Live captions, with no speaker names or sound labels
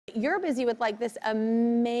You're busy with like this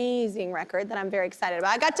amazing record that I'm very excited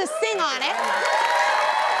about. I got to sing on it.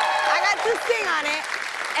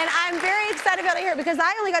 And I'm very excited to be able to hear it because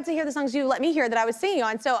I only got to hear the songs you let me hear that I was singing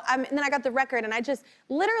on. So and then I got the record and I just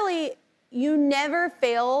literally, you never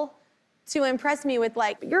fail to impress me with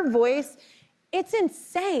like your voice. It's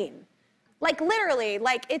insane. Like literally,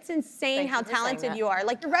 like it's insane how talented you are.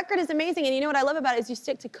 Like your record is amazing, and you know what I love about it is you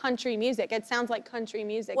stick to country music. It sounds like country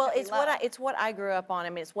music. Well, it's what I grew up on. I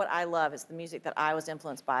mean, it's what I love. It's the music that I was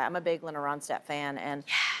influenced by. I'm a big Linda Ronstadt fan, and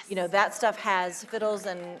you know that stuff has fiddles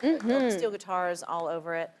and steel guitars all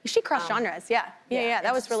over it. She crossed genres, yeah.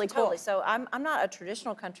 That was really cool. Totally. So I'm not a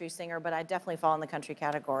traditional country singer, but I definitely fall in the country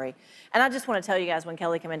category. And I just want to tell you guys, when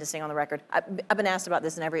Kelly came in to sing on the record, I've been asked about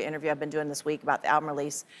this in every interview I've been doing this week about the album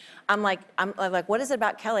release. I'm like, what is it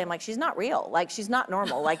about Kelly? I'm like, she's not real. Like, she's not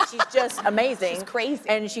normal. Like, she's just amazing. She's crazy.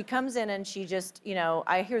 And she comes in and she just, you know,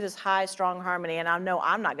 I hear this high, strong harmony, and I know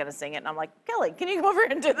I'm not going to sing it. And I'm like, Kelly, can you come over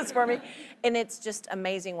and do this for me? And it's just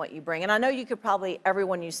amazing what you bring. And I know you could probably,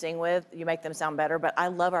 everyone you sing with, you make them sound better, but I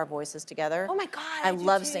love our voices together. Oh my God, I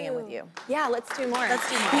love singing with you. Yeah, let's do more. Let's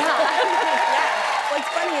do more. Yeah. What's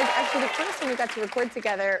funny is actually the first time we got to record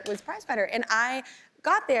together was Prizefighter, and I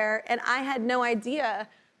got there and I had no idea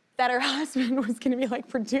that her husband was gonna be like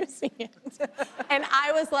producing it. And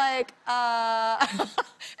I was like,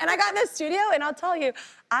 and I got in the studio and I'll tell you,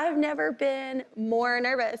 I've never been more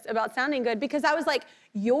nervous about sounding good because I was like,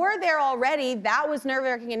 you're there already, that was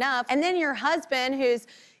nerve-wracking enough. And then your husband, who's,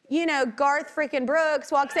 you know, Garth freaking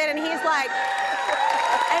Brooks, walks in and he's like,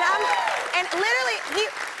 and literally,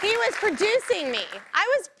 he was producing me.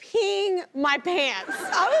 I was peeing my pants.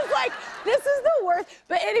 I was like, this is the worst.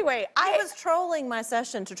 But anyway, I was trolling my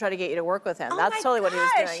session to try to get you to work with him. That's totally what he was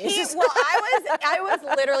doing. Well, I was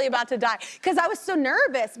literally about to die because I was so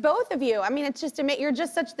nervous, both of you. I mean, it's just, you're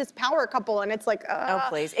just such this power couple, and it's like, oh,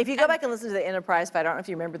 please. If you go back and listen to the Enterprise fight, I don't know if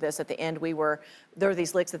you remember this, at the end, there were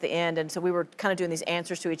these licks at the end, and so we were kind of doing these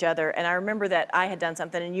answers to each other, and I remember that I had done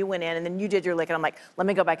something, and you went in, and then you did your lick, and I'm like, let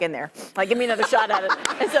me go back in there. Like, give me another shot at it.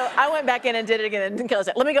 And so I went back in and did it again, and Kelly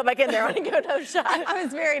said, let me go back in there. I want to go another shot. I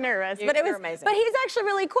was very nervous, but it was amazing. But he's actually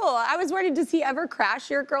really cool. I was worried, does he ever crash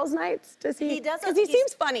your girls' nights? Does he? He doesn't. Because he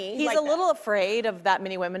seems funny. He's a little afraid of that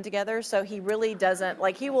many women together, so he really doesn't,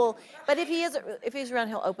 like, he will, but if he's around,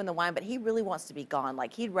 he'll open the wine, but he really wants to be gone.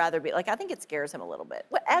 Like, he'd rather be, like, I think it scares him a little bit,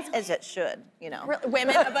 as it should, you know.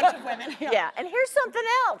 Women, a bunch of women. Yeah, and here's something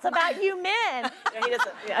else about you men. Yeah, he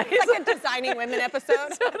doesn't, yeah. It's like a Designing Women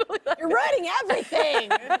episode. Totally like You're writing everything.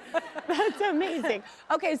 That's amazing.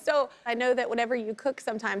 Okay, so I know that whenever you cook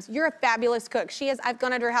sometimes, you're a fabulous cook. I've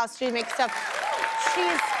gone to her house, she makes stuff.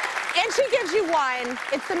 And she gives you wine.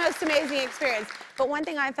 It's the most amazing experience. But one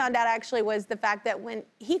thing I found out actually was the fact that when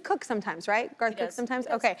he cooks sometimes, right? Garth cooks sometimes?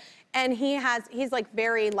 Okay. And he's like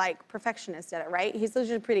very like perfectionist at it, right? He's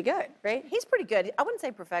usually pretty good, right? He's pretty good. I wouldn't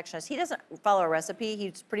say perfectionist. He doesn't follow a recipe.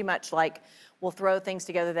 He's pretty much like, will throw things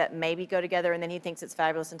together that maybe go together, and then he thinks it's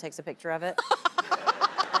fabulous and takes a picture of it.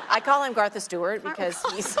 I call him Garth Stewart because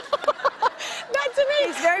he's... That's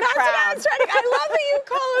amazing. He's very proud. What I was trying to, I love that you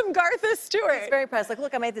call him Garth Stewart. He's very proud. It's like,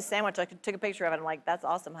 look, I made this sandwich. I took a picture of it. I'm like, that's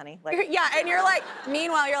awesome, honey. Like, yeah, and you're like,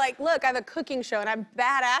 meanwhile, you're like, look, I have a cooking show and I'm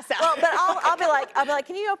badass at it. Well, but I'll be like,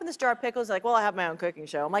 can you open this jar of pickles? Like, well, I have my own cooking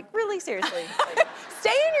show. I'm like, really, seriously? Like,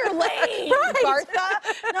 stay in your lane, right.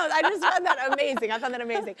 Gartha. No, I just found that amazing. I found that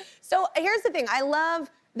amazing. So here's the thing. I love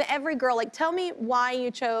the Every Girl. Like, tell me why you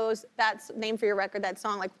chose that name for your record, that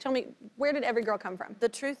song. Like, tell me, where did Every Girl come from? The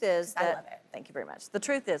truth is that... I love it. Thank you very much. The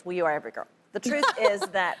truth is, well, you are every girl. The truth is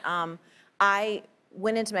that I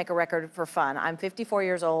went in to make a record for fun. I'm 54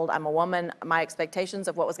 years old. I'm a woman. My expectations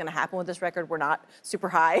of what was going to happen with this record were not super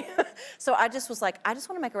high. So I just was like, I just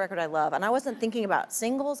want to make a record I love. And I wasn't thinking about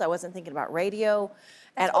singles. I wasn't thinking about radio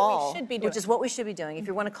at all. We should be doing. Which is what we should be doing. If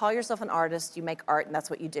you want to call yourself an artist, you make art, and that's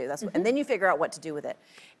what you do. And then you figure out what to do with it.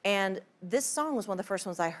 And this song was one of the first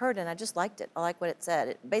ones I heard, and I just liked it. I like what it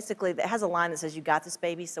said. It has a line that says, "You got this,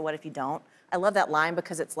 baby, so what if you don't?" I love that line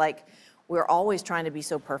because it's like, we're always trying to be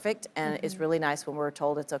so perfect, and it's really nice when we're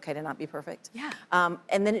told it's okay to not be perfect. Yeah.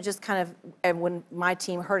 And then it just kind of, and when my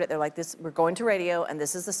team heard it, they're like, we're going to radio, and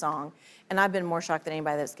this is the song. And I've been more shocked than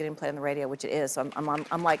anybody that's getting played on the radio, which it is. So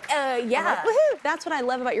I'm like, yeah. Woohoo! That's what I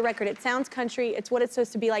love about your record. It sounds country. It's what it's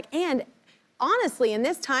supposed to be like. And honestly, in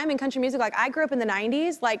this time in country music, like I grew up in the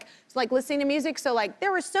 90s, like listening to music, so like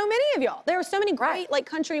there were so many of y'all. There were so many great like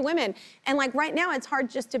country women. And like right now it's hard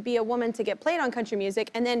just to be a woman to get played on country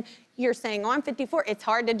music. And then you're saying, oh, I'm 54. It's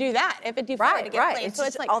hard to do that at 54 to get played. So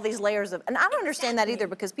it's like all these layers of, and I don't understand that either,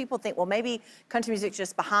 because people think, well, maybe country music's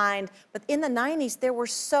just behind. But in the 90s, there were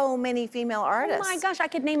so many female artists. Oh my gosh, I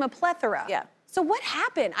could name a plethora. Yeah. So what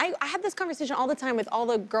happened? I have this conversation all the time with all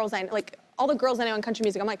the girls I know, like all the girls I know in country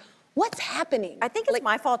music. I'm like, what's happening? I think it's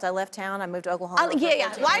my fault. I left town. I moved to Oklahoma.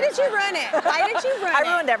 Yeah. Why did you ruin it? Why did you ruin it?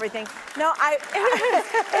 I ruined everything. No,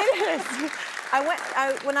 It is.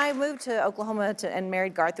 when I moved to Oklahoma and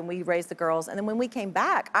married Garth, and we raised the girls, and then when we came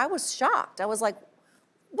back, I was shocked. I was like,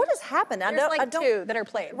 what has happened? There's like two that are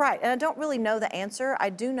played. Right, and I don't really know the answer. I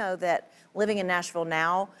do know that living in Nashville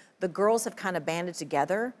now, the girls have kind of banded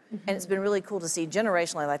together, and it's been really cool to see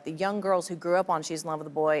generationally, like the young girls who grew up on She's in Love with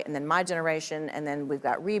a Boy, and then my generation, and then we've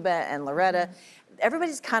got Reba and Loretta.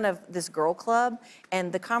 Everybody's kind of this girl club,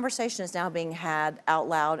 and the conversation is now being had out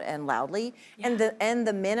loud and loudly. Yeah. And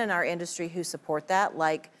the men in our industry who support that,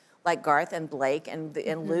 like Garth and Blake and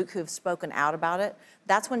Luke, who've spoken out about it,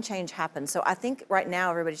 that's when change happens. So I think right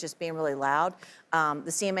now everybody's just being really loud.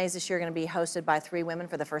 The CMAs this year are going to be hosted by 3 women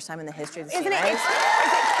for the first time in the history of the CMAs. Is it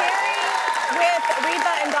Carrie with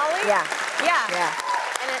Reba and Dolly? Yeah. Yeah. Yeah.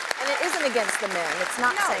 And it isn't against the men. It's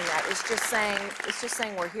not saying that. It's just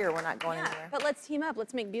saying we're here. We're not going anywhere. But let's team up.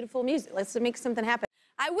 Let's make beautiful music. Let's make something happen.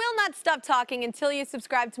 I will not stop talking until you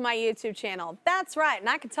subscribe to my YouTube channel. That's right, and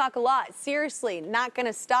I can talk a lot. Seriously, not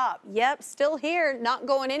gonna stop. Yep, still here, not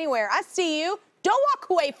going anywhere. I see you. Don't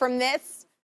walk away from this.